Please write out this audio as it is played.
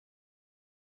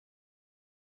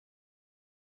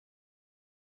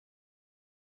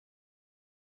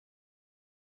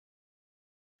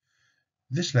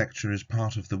This lecture is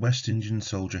part of the West Indian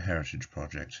Soldier Heritage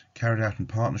Project, carried out in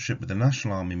partnership with the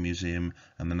National Army Museum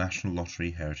and the National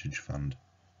Lottery Heritage Fund.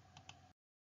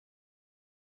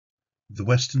 The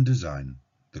Western Design,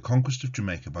 the conquest of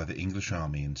Jamaica by the English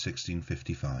Army in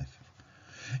 1655.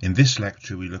 In this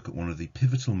lecture we look at one of the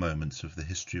pivotal moments of the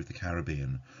history of the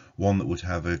Caribbean, one that would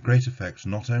have a great effect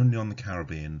not only on the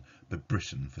Caribbean but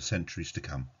Britain for centuries to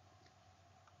come.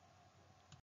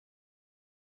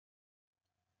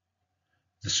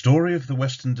 The story of the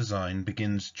Western Design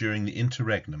begins during the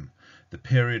interregnum, the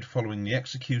period following the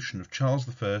execution of Charles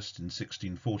I in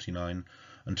 1649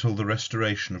 until the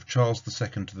restoration of Charles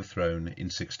II to the throne in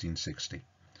 1660.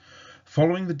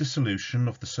 Following the dissolution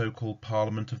of the so-called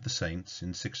Parliament of the Saints in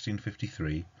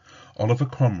 1653, Oliver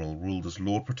Cromwell ruled as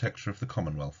Lord Protector of the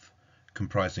Commonwealth,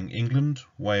 comprising England,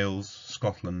 Wales,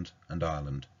 Scotland and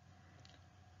Ireland.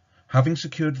 Having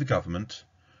secured the government,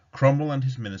 Cromwell and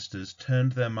his ministers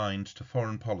turned their mind to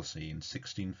foreign policy in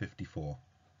 1654.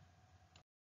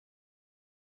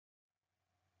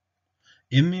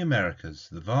 In the Americas,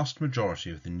 the vast majority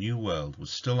of the New World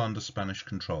was still under Spanish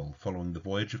control following the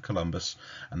voyage of Columbus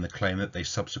and the claim that they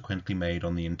subsequently made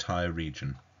on the entire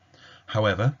region.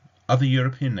 However, other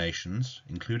European nations,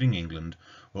 including England,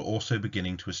 were also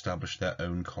beginning to establish their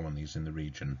own colonies in the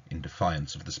region in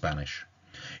defiance of the Spanish.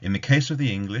 In the case of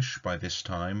the English, by this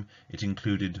time, it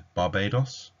included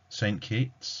Barbados, St.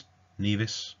 Kitts,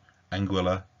 Nevis,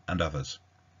 Anguilla, and others.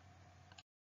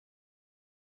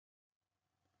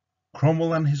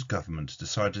 Cromwell and his government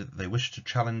decided that they wished to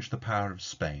challenge the power of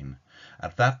Spain,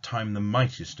 at that time the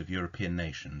mightiest of European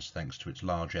nations thanks to its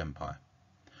large empire.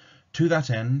 To that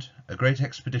end, a great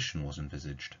expedition was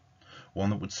envisaged, one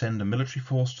that would send a military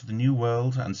force to the New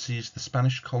World and seize the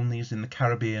Spanish colonies in the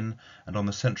Caribbean and on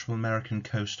the Central American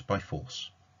coast by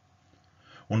force.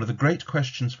 One of the great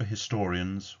questions for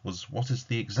historians was what is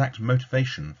the exact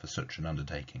motivation for such an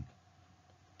undertaking.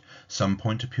 Some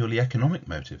point to purely economic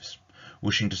motives,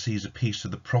 wishing to seize a piece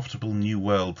of the profitable New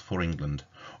World for England,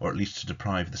 or at least to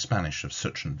deprive the Spanish of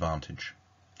such an advantage.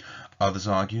 Others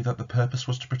argue that the purpose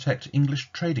was to protect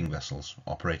English trading vessels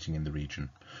operating in the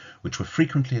region, which were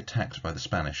frequently attacked by the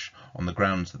Spanish on the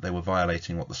grounds that they were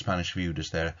violating what the Spanish viewed as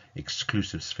their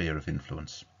exclusive sphere of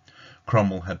influence.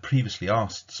 Cromwell had previously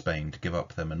asked Spain to give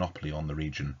up their monopoly on the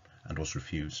region and was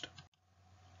refused.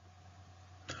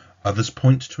 Others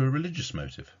point to a religious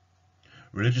motive.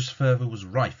 Religious fervour was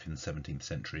rife in 17th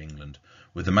century England,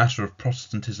 with the matter of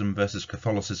Protestantism versus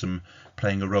Catholicism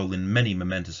playing a role in many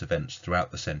momentous events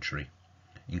throughout the century,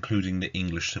 including the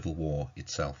English Civil War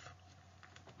itself.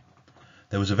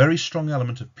 There was a very strong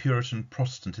element of Puritan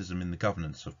Protestantism in the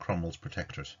governance of Cromwell's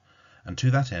protectorate, and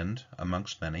to that end,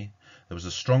 amongst many, there was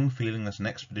a strong feeling that an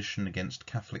expedition against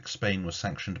Catholic Spain was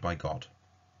sanctioned by God.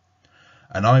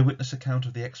 An eyewitness account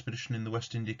of the expedition in the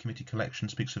West India Committee collection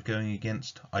speaks of going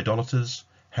against idolaters,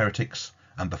 heretics,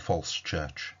 and the false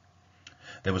church.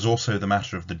 There was also the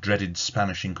matter of the dreaded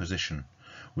Spanish Inquisition,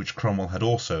 which Cromwell had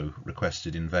also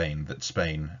requested in vain that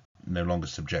Spain no longer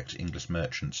subject English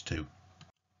merchants to.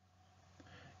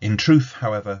 In truth,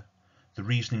 however, the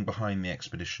reasoning behind the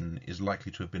expedition is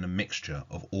likely to have been a mixture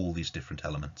of all these different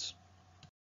elements.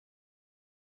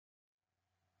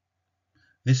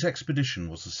 This expedition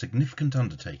was a significant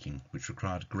undertaking which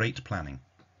required great planning.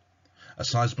 A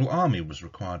sizable army was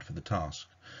required for the task,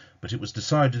 but it was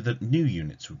decided that new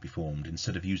units would be formed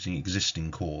instead of using existing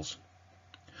corps.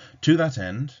 To that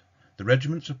end, the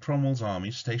regiments of Cromwell's army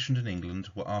stationed in England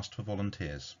were asked for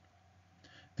volunteers.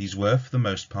 These were, for the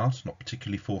most part, not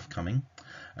particularly forthcoming,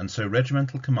 and so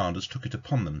regimental commanders took it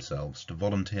upon themselves to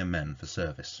volunteer men for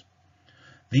service.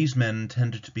 These men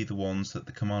tended to be the ones that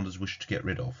the commanders wished to get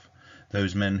rid of,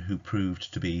 those men who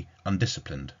proved to be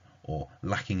undisciplined or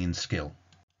lacking in skill.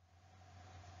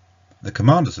 The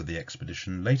commanders of the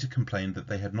expedition later complained that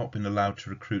they had not been allowed to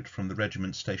recruit from the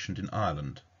regiments stationed in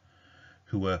Ireland,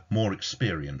 who were more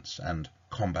experienced and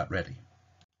combat ready.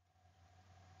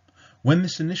 When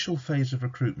this initial phase of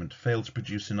recruitment failed to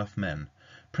produce enough men,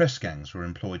 press gangs were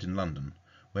employed in London,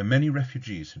 where many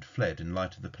refugees had fled in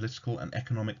light of the political and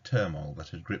economic turmoil that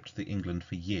had gripped the England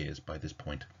for years by this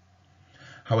point.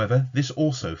 However, this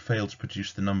also failed to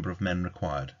produce the number of men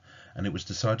required, and it was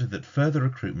decided that further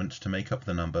recruitment to make up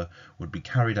the number would be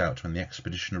carried out when the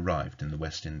expedition arrived in the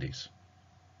West Indies.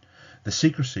 The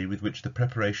secrecy with which the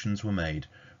preparations were made,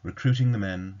 recruiting the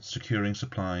men, securing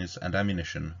supplies and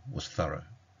ammunition, was thorough.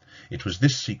 It was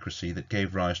this secrecy that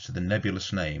gave rise to the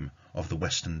nebulous name of the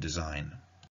Western Design.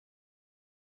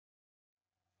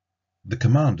 The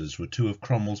commanders were two of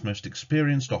Cromwell's most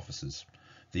experienced officers,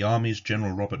 the Army's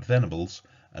General Robert Venables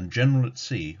and General at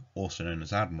Sea, also known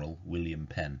as Admiral, William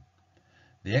Penn.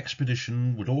 The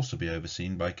expedition would also be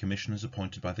overseen by commissioners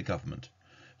appointed by the government,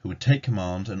 who would take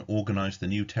command and organise the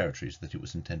new territories that it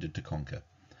was intended to conquer.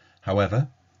 However,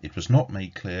 it was not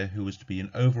made clear who was to be in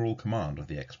overall command of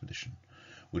the expedition,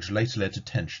 which later led to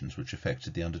tensions which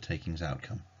affected the undertaking's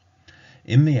outcome.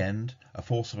 In the end, a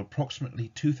force of approximately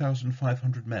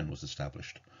 2,500 men was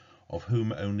established, of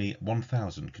whom only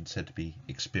 1,000 could be said to be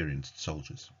experienced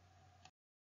soldiers.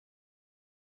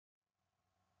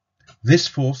 This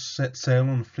force set sail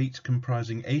on a fleet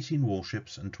comprising 18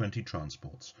 warships and 20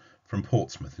 transports from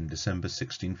Portsmouth in December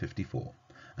 1654,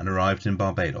 and arrived in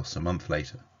Barbados a month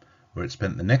later, where it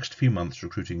spent the next few months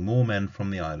recruiting more men from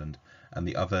the island and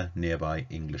the other nearby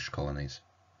English colonies.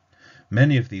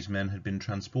 Many of these men had been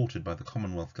transported by the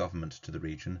Commonwealth government to the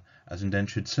region as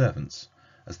indentured servants,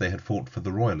 as they had fought for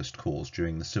the Royalist cause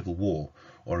during the Civil War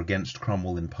or against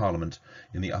Cromwell in Parliament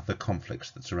in the other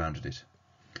conflicts that surrounded it.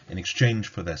 In exchange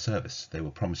for their service, they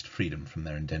were promised freedom from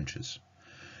their indentures.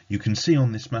 You can see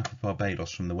on this map of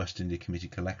Barbados from the West India Committee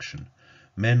collection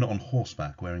men on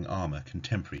horseback wearing armour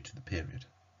contemporary to the period.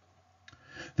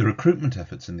 The recruitment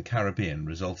efforts in the Caribbean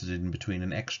resulted in between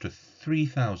an extra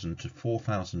 3,000 to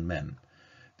 4,000 men.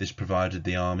 This provided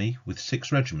the army with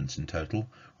 6 regiments in total,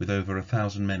 with over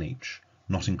 1,000 men each,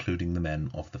 not including the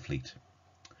men of the fleet.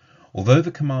 Although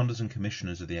the commanders and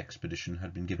commissioners of the expedition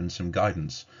had been given some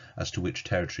guidance as to which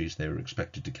territories they were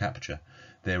expected to capture,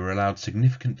 they were allowed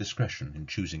significant discretion in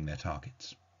choosing their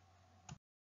targets.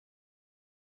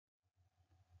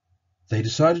 They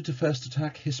decided to first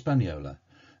attack Hispaniola,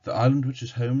 the island which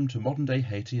is home to modern-day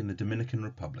Haiti and the Dominican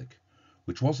Republic,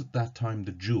 which was at that time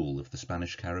the jewel of the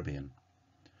Spanish Caribbean.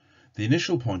 The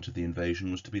initial point of the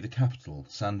invasion was to be the capital,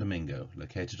 San Domingo,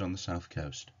 located on the south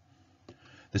coast.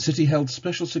 The city held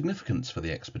special significance for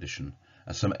the expedition,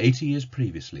 as some 80 years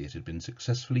previously it had been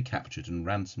successfully captured and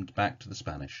ransomed back to the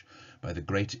Spanish by the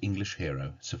great English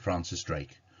hero Sir Francis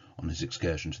Drake on his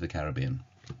excursion to the Caribbean.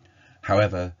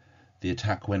 However, the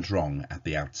attack went wrong at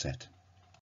the outset.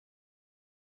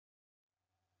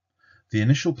 The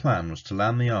initial plan was to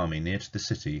land the army near to the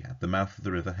city at the mouth of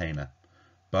the river Haina,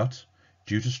 but,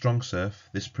 due to strong surf,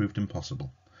 this proved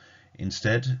impossible.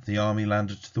 Instead, the army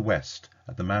landed to the west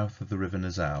at the mouth of the river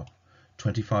Nassau,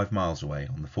 25 miles away,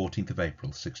 on the 14th of April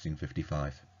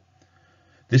 1655.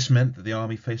 This meant that the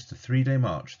army faced a 3-day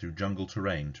march through jungle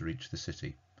terrain to reach the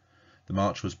city. The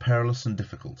march was perilous and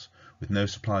difficult, with no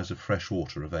supplies of fresh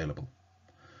water available.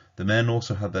 The men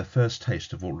also had their first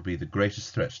taste of what would be the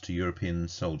greatest threat to European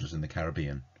soldiers in the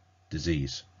Caribbean: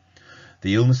 disease.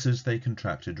 The illnesses they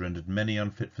contracted rendered many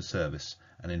unfit for service,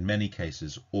 and in many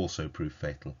cases also proved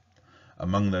fatal.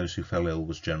 Among those who fell ill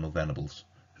was General Venables,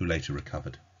 who later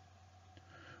recovered.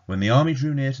 When the army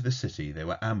drew near to the city, they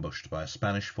were ambushed by a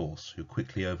Spanish force who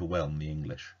quickly overwhelmed the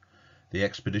English. The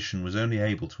expedition was only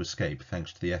able to escape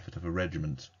thanks to the effort of a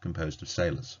regiment composed of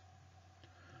sailors.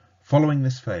 Following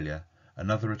this failure,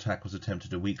 another attack was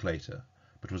attempted a week later,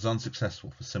 but was unsuccessful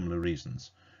for similar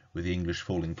reasons, with the English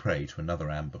falling prey to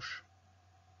another ambush.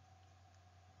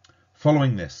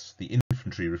 Following this, the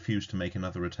infantry refused to make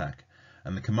another attack,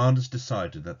 and the commanders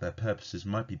decided that their purposes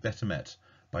might be better met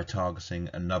by targeting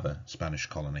another Spanish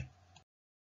colony.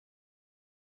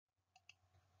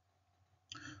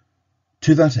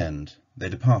 To that end, they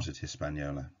departed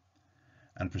Hispaniola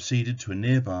and proceeded to a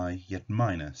nearby yet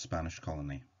minor Spanish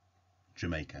colony,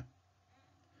 Jamaica.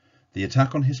 The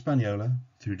attack on Hispaniola,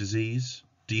 through disease,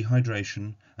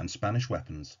 dehydration, and Spanish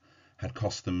weapons, had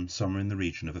cost them somewhere in the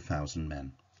region of 1,000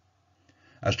 men.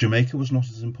 As Jamaica was not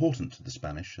as important to the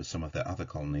Spanish as some of their other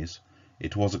colonies,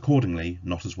 it was accordingly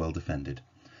not as well defended,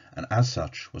 and as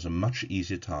such was a much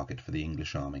easier target for the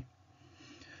English army.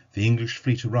 The English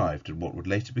fleet arrived at what would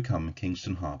later become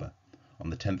Kingston Harbour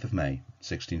on the 10th of May,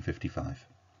 1655.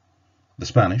 The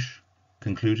Spanish,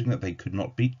 concluding that they could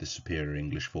not beat this superior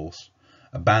English force,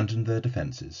 abandoned their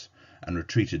defences and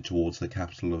retreated towards the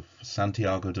capital of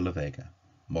Santiago de la Vega,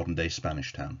 modern-day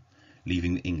Spanish town,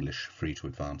 leaving the English free to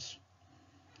advance.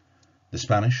 The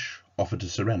Spanish offered to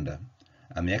surrender,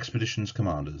 and the expedition's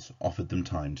commanders offered them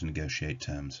time to negotiate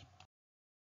terms.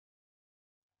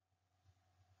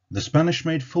 The Spanish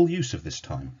made full use of this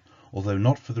time, although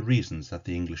not for the reasons that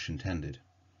the English intended.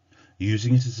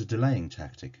 Using it as a delaying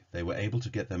tactic, they were able to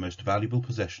get their most valuable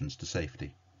possessions to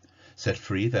safety, set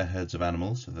free their herds of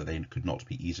animals so that they could not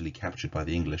be easily captured by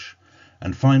the English,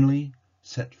 and finally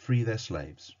set free their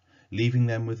slaves, leaving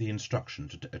them with the instruction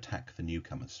to attack the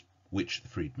newcomers, which the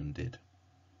freedmen did.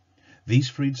 These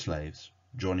freed slaves,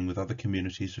 joining with other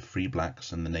communities of free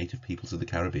blacks and the native peoples of the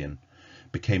Caribbean,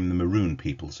 became the Maroon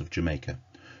peoples of Jamaica,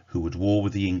 who would war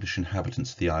with the English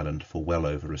inhabitants of the island for well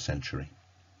over a century.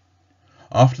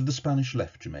 After the Spanish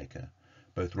left Jamaica,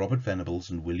 Both Robert Venables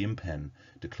and William Penn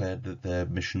declared that their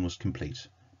mission was complete,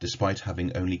 despite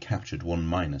having only captured one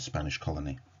minor Spanish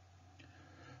colony.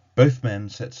 Both men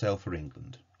set sail for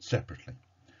England, separately.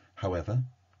 However,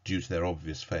 due to their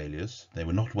obvious failures, they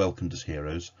were not welcomed as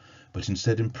heroes, but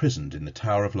instead imprisoned in the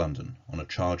Tower of London on a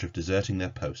charge of deserting their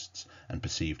posts and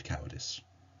perceived cowardice.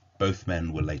 Both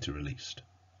men were later released.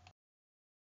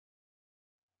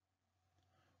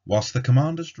 Whilst the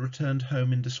commanders returned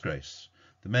home in disgrace,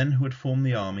 the men who had formed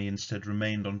the army instead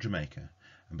remained on Jamaica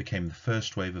and became the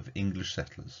first wave of English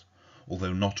settlers,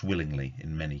 although not willingly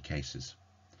in many cases.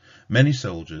 Many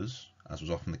soldiers, as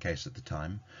was often the case at the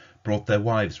time, brought their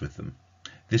wives with them.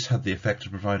 This had the effect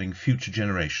of providing future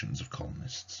generations of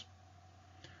colonists.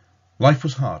 Life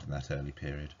was hard in that early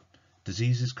period.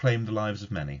 Diseases claimed the lives of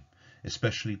many,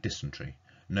 especially dysentery,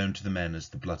 known to the men as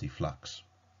the bloody flux.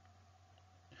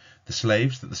 The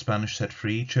slaves that the Spanish set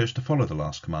free chose to follow the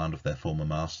last command of their former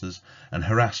masters and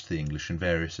harassed the English in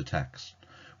various attacks,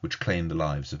 which claimed the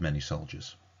lives of many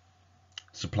soldiers.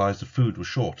 Supplies of food were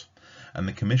short, and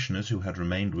the commissioners who had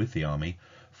remained with the army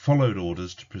followed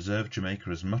orders to preserve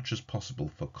Jamaica as much as possible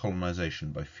for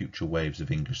colonization by future waves of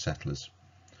English settlers.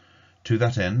 To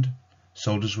that end,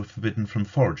 soldiers were forbidden from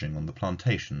foraging on the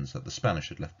plantations that the Spanish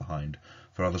had left behind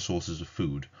for other sources of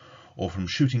food, or from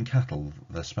shooting cattle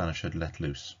the Spanish had let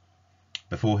loose.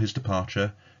 Before his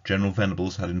departure, General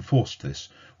Venables had enforced this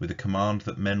with a command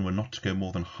that men were not to go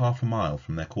more than half a mile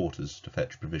from their quarters to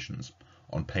fetch provisions,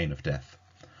 on pain of death.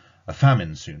 A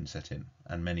famine soon set in,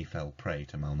 and many fell prey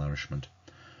to malnourishment.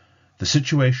 The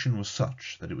situation was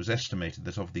such that it was estimated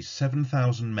that of these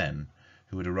 7,000 men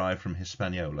who had arrived from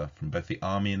Hispaniola from both the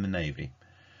army and the navy,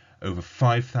 over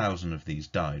 5,000 of these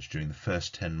died during the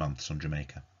first 10 months on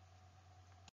Jamaica.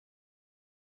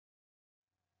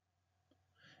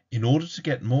 In order to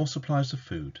get more supplies of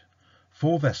food,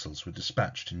 4 vessels were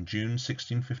dispatched in June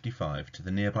 1655 to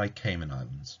the nearby Cayman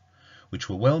Islands, which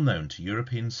were well known to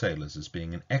European sailors as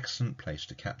being an excellent place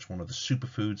to catch one of the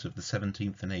superfoods of the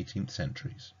 17th and 18th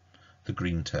centuries, the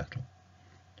green turtle.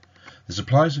 The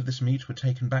supplies of this meat were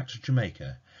taken back to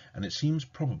Jamaica, and it seems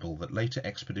probable that later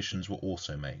expeditions were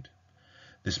also made.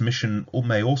 This mission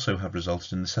may also have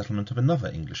resulted in the settlement of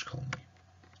another English colony,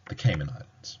 the Cayman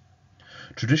Islands.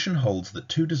 Tradition holds that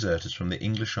 2 deserters from the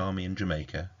English army in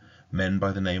Jamaica, men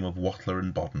by the name of Watler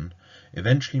and Bodden,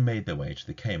 eventually made their way to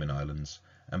the Cayman Islands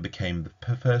and became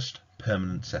the first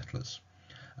permanent settlers,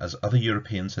 as other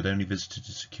Europeans had only visited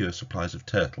to secure supplies of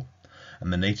turtle,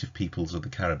 and the native peoples of the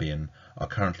Caribbean are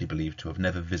currently believed to have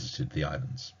never visited the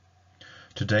islands.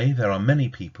 Today there are many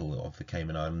people of the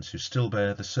Cayman Islands who still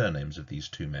bear the surnames of these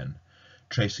 2 men,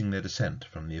 tracing their descent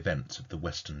from the events of the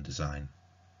Western Design.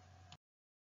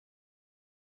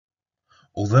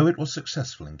 Although it was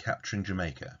successful in capturing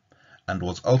Jamaica, and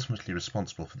was ultimately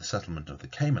responsible for the settlement of the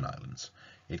Cayman Islands,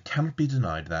 it cannot be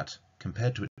denied that,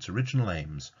 compared to its original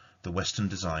aims, the Western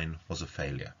Design was a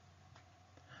failure.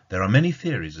 There are many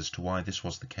theories as to why this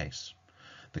was the case.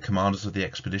 The commanders of the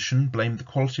expedition blamed the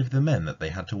quality of the men that they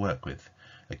had to work with,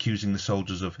 accusing the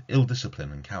soldiers of ill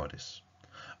discipline and cowardice.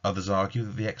 Others argue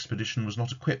that the expedition was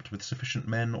not equipped with sufficient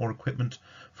men or equipment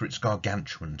for its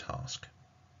gargantuan task.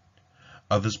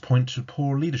 Others point to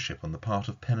poor leadership on the part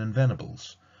of Penn and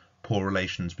Venables, poor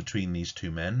relations between these 2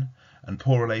 men, and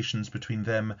poor relations between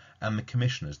them and the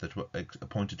commissioners that were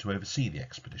appointed to oversee the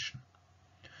expedition.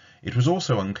 It was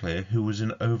also unclear who was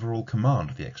in overall command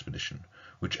of the expedition,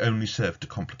 which only served to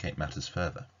complicate matters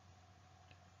further.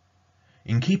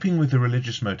 In keeping with the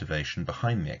religious motivation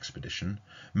behind the expedition,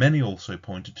 many also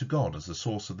pointed to God as the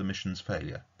source of the mission's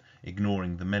failure,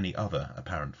 ignoring the many other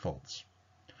apparent faults.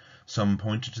 Some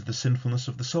pointed to the sinfulness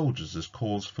of the soldiers as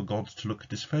cause for God to look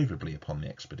disfavourably upon the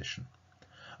expedition.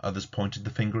 Others pointed the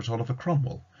finger at Oliver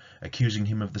Cromwell, accusing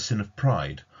him of the sin of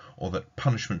pride, or that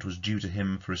punishment was due to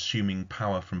him for assuming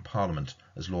power from Parliament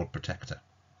as Lord Protector.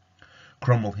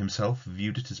 Cromwell himself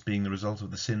viewed it as being the result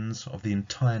of the sins of the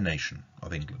entire nation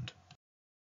of England.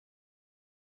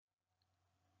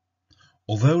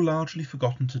 Although largely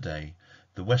forgotten today,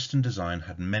 the Western Design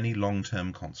had many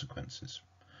long-term consequences.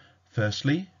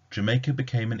 Firstly, Jamaica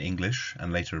became an English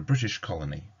and later a British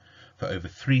colony for over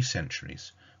 3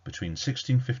 centuries, between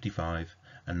 1655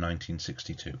 and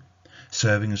 1962,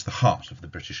 serving as the heart of the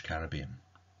British Caribbean.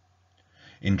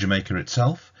 In Jamaica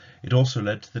itself, it also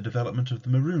led to the development of the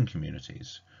Maroon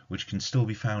communities, which can still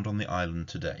be found on the island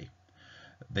today.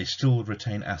 They still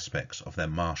retain aspects of their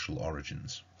martial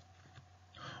origins.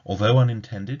 Although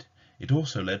unintended, it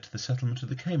also led to the settlement of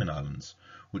the Cayman Islands,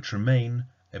 which remain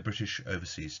a British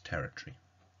overseas territory.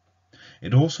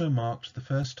 It also marked the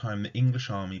first time the English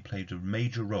army played a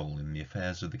major role in the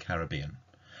affairs of the Caribbean,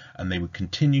 and they would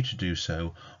continue to do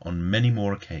so on many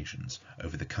more occasions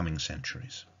over the coming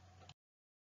centuries.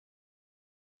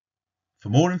 For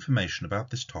more information about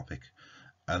this topic,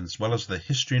 as well as the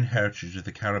history and heritage of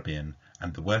the Caribbean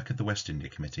and the work of the West India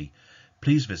Committee,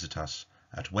 please visit us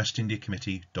at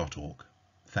westindiacommittee.org.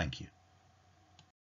 Thank you.